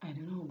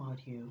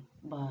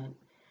but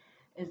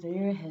as the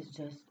year has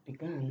just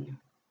begun,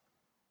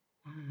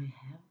 I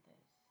have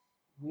this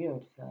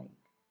weird feeling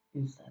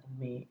inside of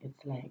me.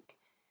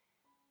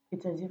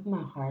 It's as if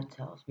my heart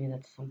tells me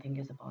that something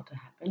is about to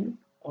happen,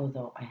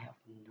 although I have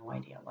no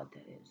idea what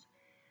that is.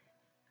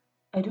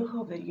 I do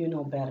hope that you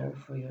know better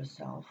for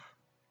yourself,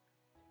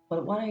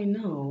 but what I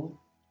know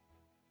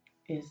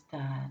is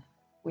that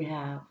we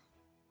have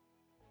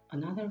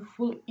another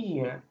full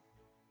year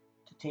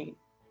to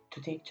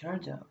take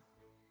charge of.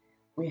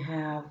 We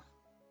have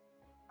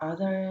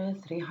other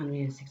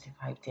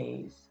 365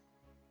 days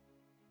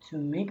to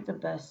make the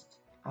best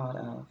out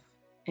of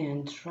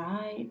and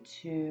try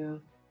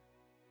to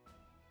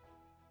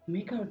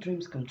make our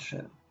dreams come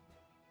true.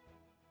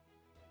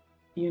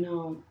 You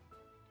know,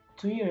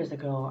 2 years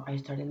ago, I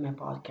started my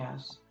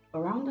podcast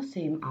around the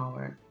same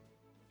hour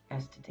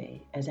as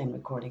today, as I'm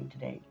recording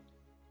today,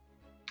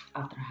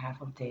 after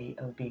half a day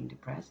of being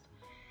depressed.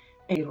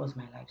 And it was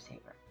my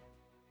lifesaver.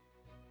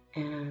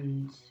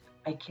 And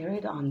I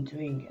carried on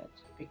doing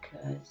it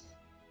because,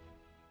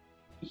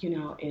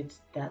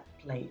 it's that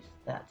place,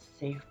 that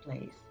safe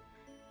place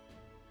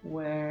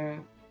where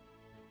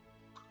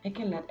I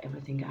can let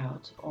everything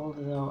out,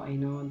 although I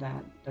know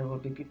that there will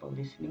be people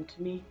listening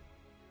to me.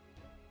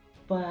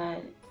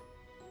 But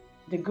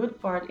the good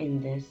part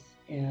in this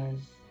is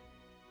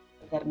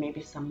that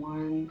maybe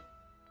someone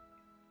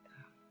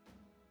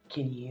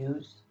can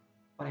use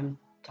what I'm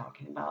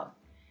talking about.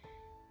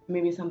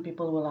 Maybe some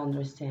people will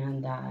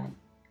understand that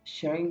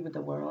sharing with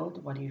the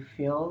world what you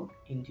feel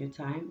in due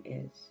time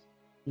is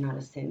not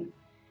a sin,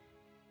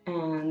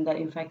 and that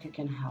in fact you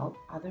can help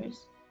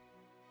others.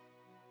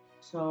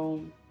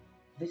 So,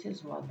 this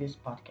is what this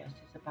podcast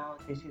is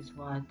about. This is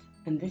what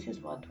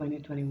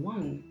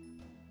 2021,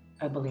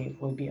 I believe,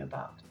 will be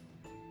about.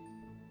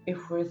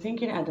 If we're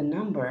thinking at the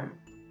number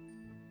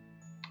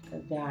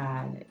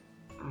that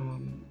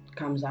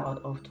comes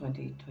out of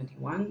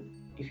 2021,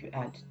 if you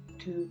add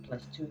 2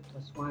 plus 2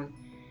 plus 1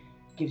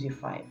 gives you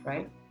 5,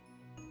 right?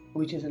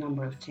 Which is a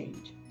number of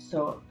change.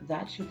 So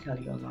that should tell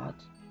you a lot.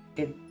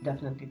 It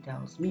definitely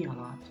tells me a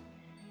lot.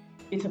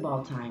 It's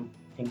about time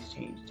things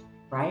changed,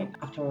 right?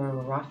 After a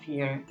rough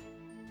year,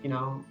 you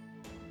know,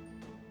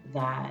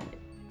 that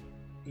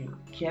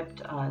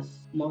kept us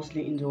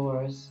mostly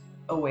indoors,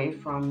 away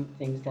from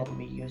things that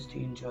we used to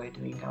enjoy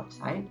doing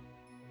outside.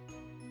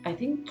 I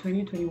think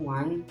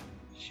 2021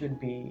 should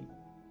be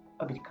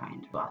a bit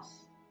kind to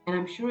us. And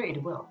I'm sure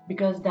it will,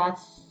 because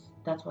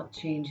that's what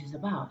change is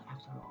about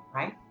after all,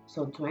 right?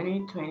 So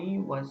 2020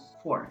 was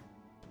 4,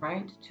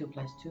 right? 2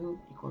 plus 2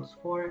 equals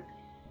 4,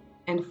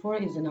 and 4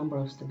 is the number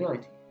of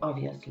stability.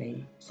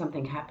 Obviously,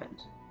 something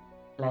happened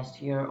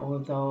last year,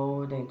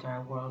 although the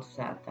entire world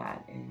said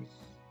that is,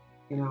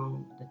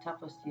 the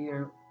toughest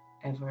year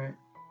ever.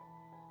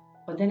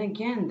 But then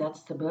again, that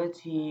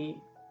stability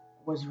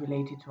was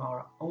related to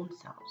our own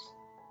selves,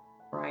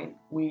 right?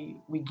 We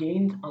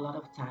gained a lot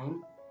of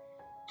time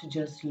to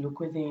just look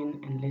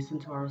within and listen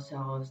to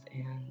ourselves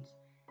and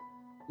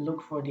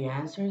look for the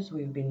answers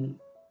we've been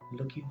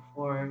looking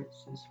for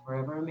since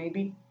forever,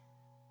 maybe,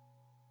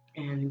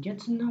 and get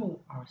to know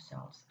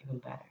ourselves even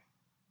better.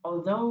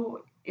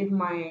 Although it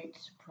might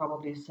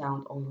probably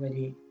sound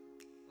already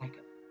like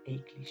a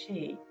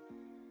cliche,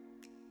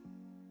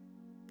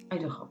 I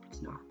do hope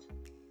it's not.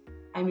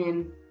 I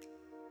mean,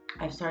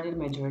 I've started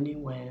my journey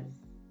with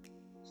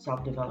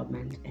self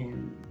development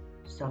and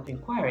self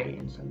inquiry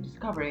and self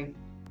discovery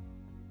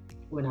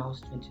when I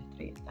was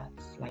 23.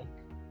 That's like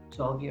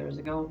 12 years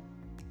ago,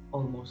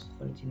 almost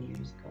 13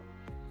 years ago.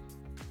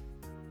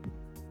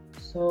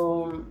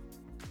 So,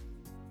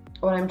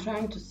 what I'm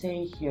trying to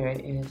say here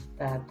is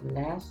that the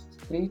last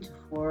 3 to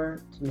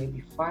 4 to maybe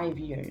 5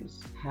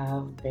 years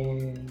have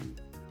been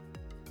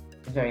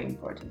very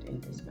important in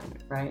this manner,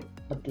 right?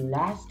 But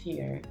last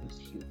year was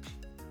huge.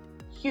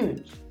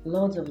 Huge.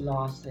 Loads of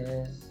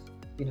losses,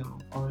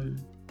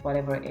 on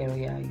whatever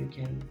area you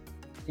can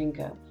think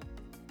of.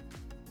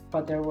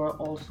 But there were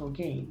also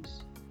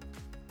gains,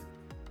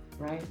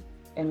 right?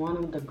 And one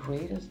of the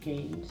greatest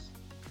gains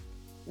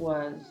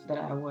was that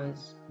I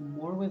was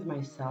more with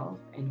myself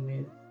and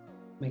with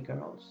my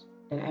girls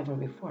than ever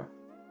before.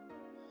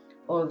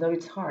 Although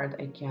it's hard,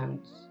 I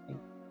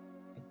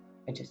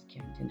just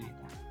can't deny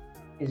that.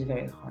 It's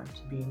very hard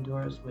to be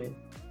indoors with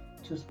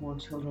 2 small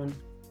children,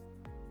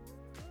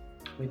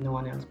 with no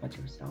one else but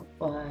yourself.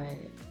 But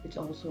it's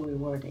also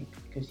rewarding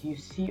because you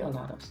see a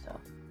lot of stuff,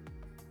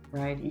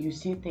 right? You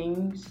see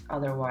things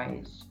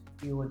otherwise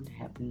you would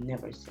have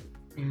never seen.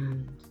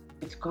 And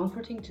it's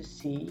comforting to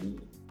see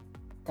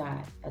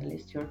that at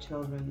least your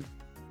children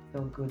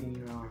feel good in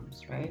your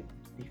arms, right?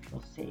 They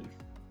feel safe.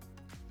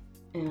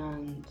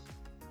 And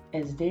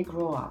as they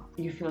grow up,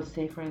 you feel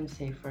safer and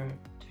safer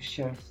to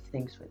share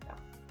things with them.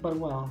 But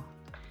well,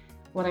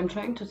 what I'm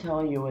trying to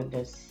tell you with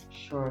this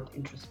short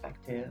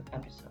introspective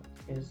episode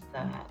is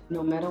that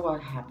no matter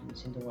what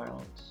happens in the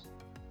world,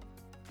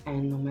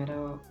 and no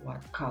matter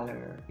what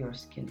color your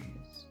skin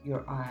is,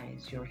 your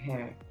eyes, your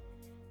hair,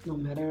 no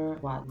matter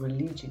what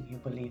religion you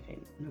believe in,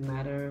 no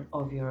matter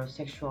of your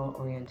sexual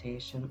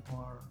orientation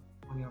or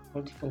on your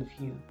political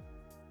view.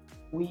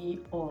 We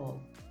all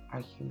are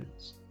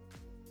humans,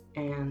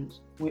 and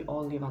we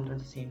all live under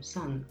the same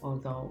sun,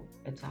 although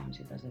at times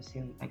it doesn't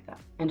seem like that.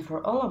 And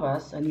for all of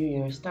us, a new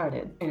year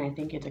started, and I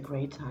think it's a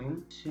great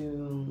time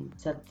to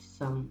set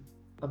some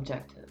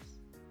objectives.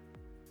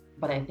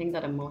 But I think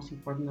that the most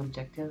important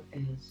objective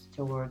is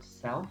towards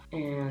self,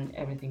 and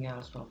everything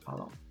else will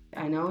follow.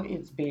 I know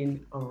it's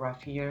been a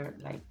rough year,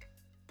 like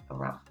a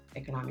rough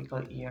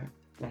economical year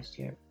last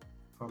year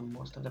for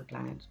most of the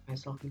planet,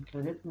 myself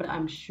included. But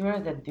I'm sure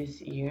that this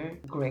year,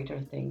 greater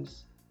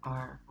things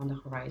are on the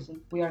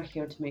horizon. We are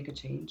here to make a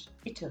change.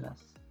 Each of us,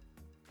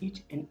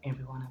 each and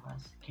every one of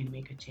us can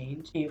make a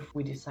change if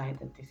we decide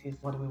that this is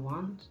what we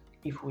want,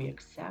 if we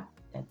accept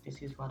that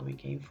this is what we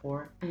came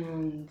for,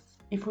 and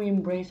if we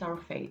embrace our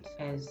fate,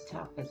 as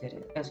tough as it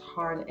is, as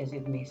hard as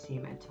it may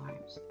seem at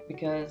times.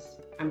 Because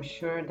I'm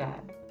sure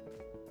that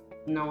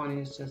no one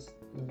is just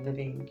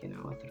living,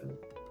 through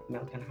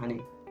milk and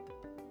honey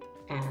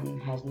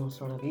and has no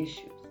sort of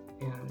issues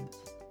and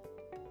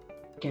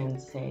can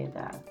say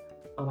that,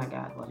 oh my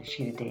God, what a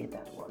shitty day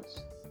that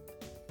was.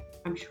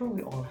 I'm sure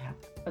we all have.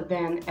 But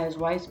then, as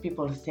wise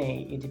people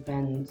say, it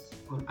depends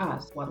on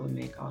us what we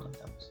make out of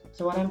those.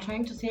 So what I'm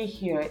trying to say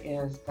here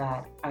is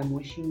that I'm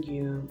wishing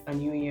you a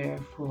new year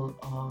full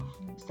of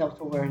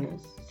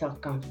self-awareness,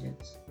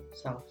 self-confidence,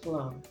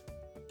 self-love,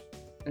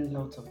 and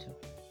loads of joy.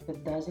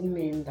 That doesn't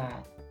mean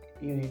that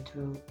you need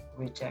to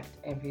reject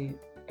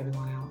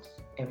everyone else,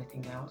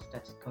 everything else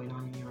that's going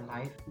on in your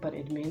life, but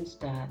it means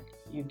that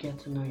you get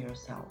to know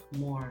yourself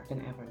more than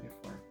ever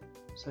before.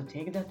 So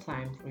take that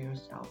time for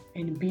yourself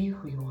and be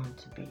who you want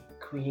to be.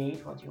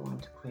 Create what you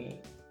want to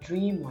create.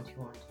 Dream what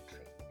you want to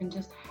dream. And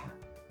just have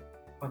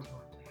what you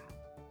want to have.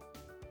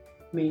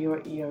 May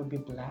your year be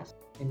blessed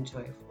and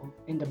joyful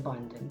and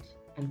abundant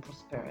and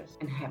prosperous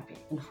and happy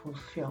and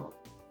fulfilled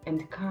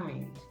and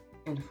kind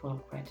and full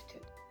of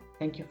gratitude.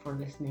 Thank you for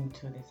listening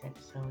to this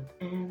episode,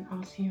 and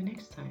I'll see you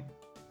next time.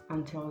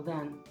 Until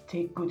then,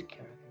 take good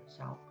care of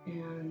yourself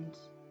and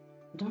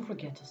don't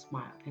forget to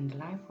smile, and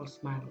life will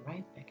smile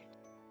right back at you.